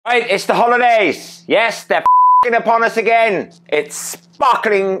Right, it's the holidays. Yes, they're f***ing upon us again. It's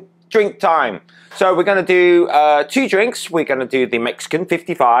sparkling drink time. So we're going to do 2 drinks. We're going to do the Mexican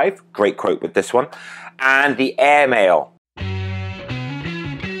 55, great quote with this one, and the airmail.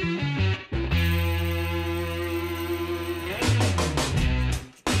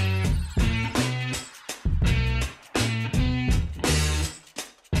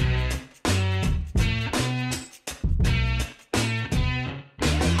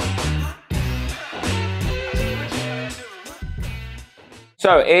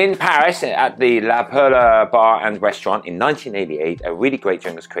 So in Paris, at the La Perla Bar and Restaurant in 1988, a really great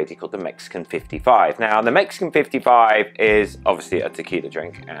drink was created called the Mexican 55. Now, the Mexican 55 is obviously a tequila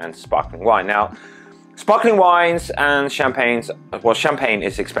drink and sparkling wine. Now, sparkling wines and champagnes, well, champagne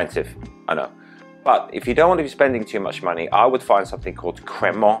is expensive, I know. But if you don't want to be spending too much money, I would find something called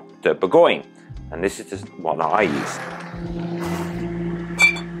Cremant de Bourgogne. And this is the one I use.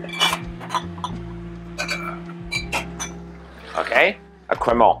 Okay? A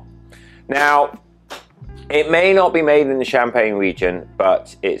Cremant. Now, it may not be made in the Champagne region,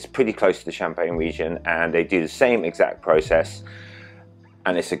 but it's pretty close to the Champagne region, and they do the same exact process,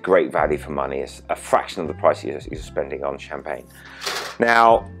 and it's a great value for money. It's a fraction of the price you're spending on champagne.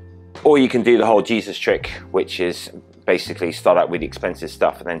 Now, or you can do the whole Jesus trick, which is basically start out with the expensive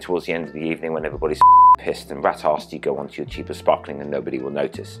stuff, and then towards the end of the evening, when everybody's pissed and rat-arsed, you go on to your cheaper sparkling and nobody will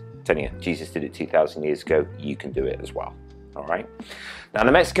notice. I'm telling you, Jesus did it 2,000 years ago, you can do it as well. All right. Now,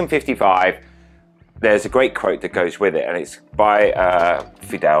 the Mexican 55, there's a great quote that goes with it, and it's by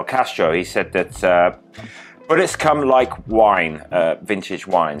Fidel Castro. He said that bullets come like wine, vintage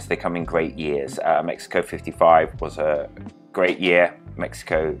wines. They come in great years. Mexico 55 was a great year.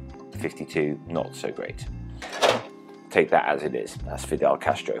 Mexico 52, not so great. Take that as it is. That's Fidel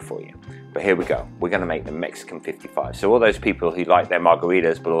Castro for you. But here we go. We're going to make the Mexican 55. So all those people who like their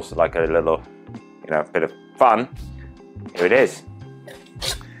margaritas, but also like a little, bit of fun, here it is.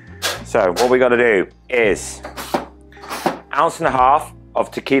 So what we got to do is 1.5 ounces of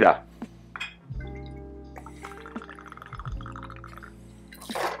tequila.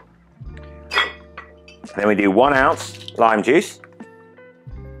 Then we do 1 ounce lime juice.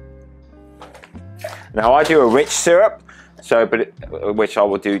 Now I do a rich syrup, which I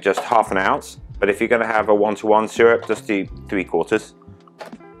will do just 1/2 ounce. But if you're going to have a 1-to-1 syrup, just do 3/4.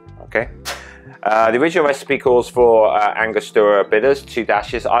 Okay. The original recipe calls for Angostura bitters, 2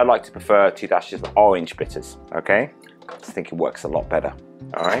 dashes. I like to prefer 2 dashes of orange bitters, okay? I just think it works a lot better,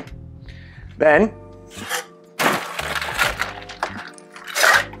 all right? Then,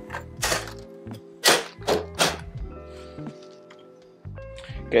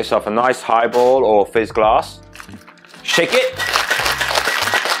 get yourself a nice highball or fizz glass. Shake it.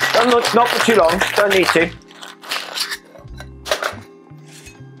 Not for too long, don't need to.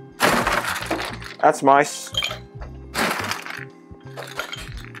 That's nice.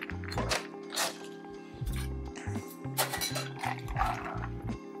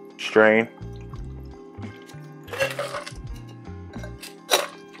 Strain.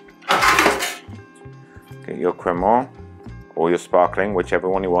 Get your Cremant or your sparkling, whichever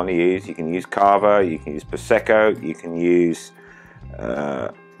one you want to use. You can use Cava, you can use Prosecco, you can use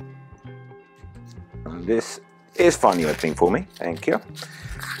this is funny opening for me, thank you.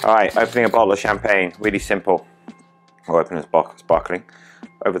 All right, opening a bottle of champagne, really simple. I'll open a sparkling.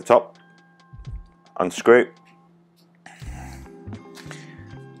 Over the top, unscrew,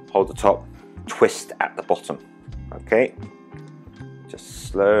 hold the top, twist at the bottom, okay? Just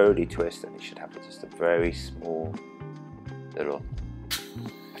slowly twist, and you should have just a very small little,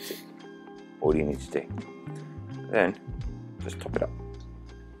 that's it, all you need to do. Then, just top it up.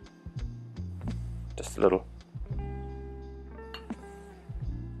 Just a little.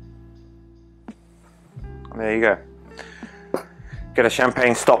 There you go. Get a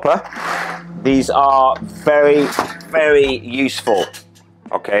champagne stopper. These are very, very useful.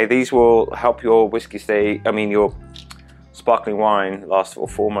 Okay, these will help your your sparkling wine last for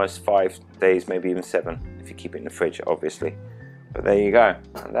almost 5 days, maybe even 7, if you keep it in the fridge, obviously. But there you go,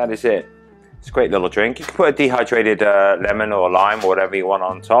 and that is it. It's a great little drink. You can put a dehydrated lemon or lime or whatever you want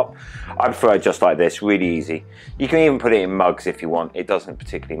on top. I prefer it just like this, really easy. You can even put it in mugs if you want. It doesn't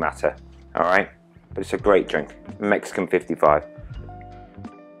particularly matter, all right? But it's a great drink, Mexican 55.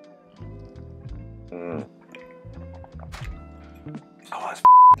 Oh, that's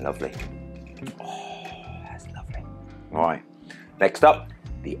lovely. Oh, that's lovely. All right, next up,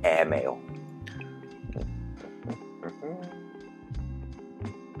 the airmail.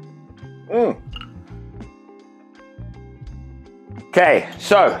 Okay,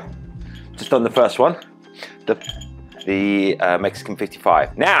 so just on the first one, the Mexican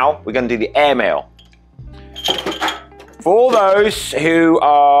 55. Now we're going to do the airmail. For all those who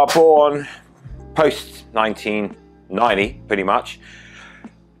are born post 1990, pretty much,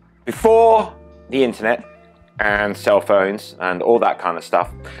 before the internet and cell phones and all that kind of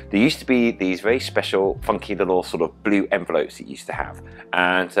stuff, there used to be these very special, funky little sort of blue envelopes that you used to have.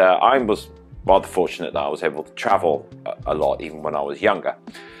 And I was rather fortunate that I was able to travel a lot, even when I was younger.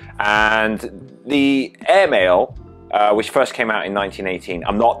 And the airmail, which first came out in 1918,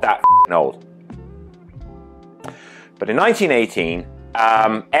 I'm not that old, but in 1918,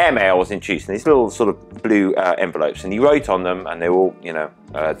 airmail was introduced in these little sort of blue envelopes, and you wrote on them, and they were all, you know,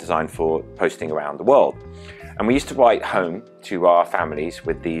 designed for posting around the world. And we used to write home to our families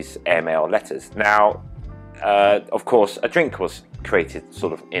with these airmail letters. Now, of course, a drink was created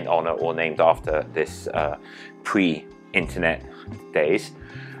sort of in honor or named after this pre-internet days.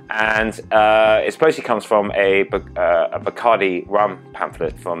 And it supposedly comes from a Bacardi rum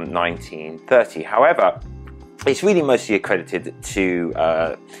pamphlet from 1930. However, it's really mostly accredited to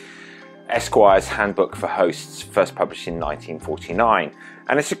Esquire's Handbook for Hosts, first published in 1949.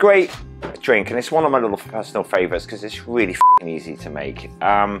 And it's a great drink, and it's one of my little personal favorites because it's really f***ing easy to make.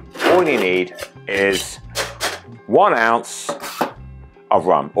 All you need is 1 ounce of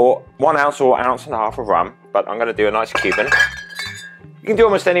rum, or 1 ounce or 1.5 ounces of rum, but I'm going to do a nice Cuban. You can do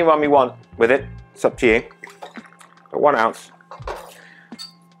almost any rum you want with it, it's up to you. But 1 ounce.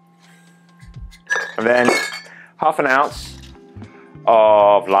 And then 1/2 ounce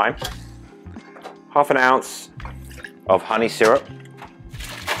of lime, 1/2 ounce of honey syrup.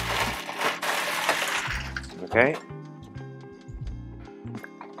 Okay.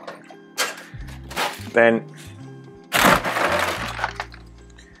 Then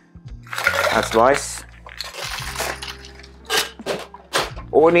add some ice.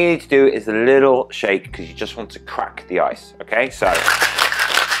 All you need to do is a little shake because you just want to crack the ice. Okay, so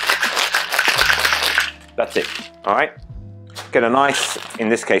that's it. All right. Get a nice, in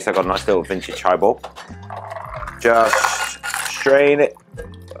this case, I've got a nice little vintage highball. Just strain it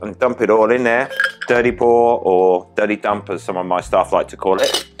and dump it all in there. Dirty pour or dirty dump, as some of my staff like to call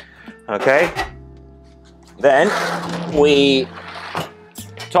it. Okay. Then we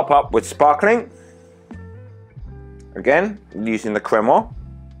top up with sparkling. Again, using the cremor.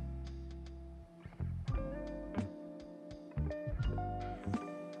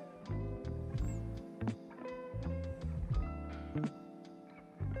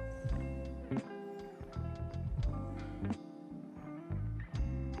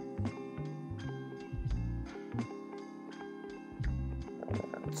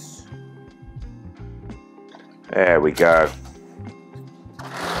 There we go.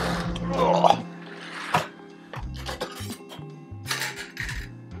 Oh.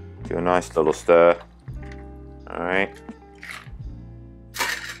 Do a nice little stir. All right.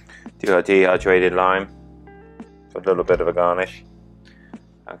 Do a dehydrated lime for a little bit of a garnish.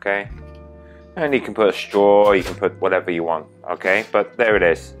 Okay. And you can put a straw, you can put whatever you want. Okay. But there it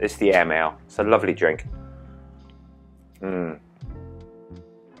is. It's the airmail. It's a lovely drink. Mmm.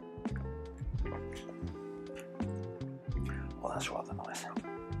 That's rather nice.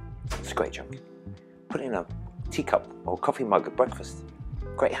 It's a great drink. Put it in a teacup or coffee mug at breakfast.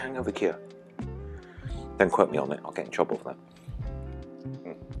 Great hangover cure. Don't quote me on it, I'll get in trouble for that.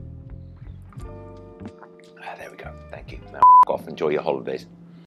 There we go, thank you. Now f*** off, enjoy your holidays.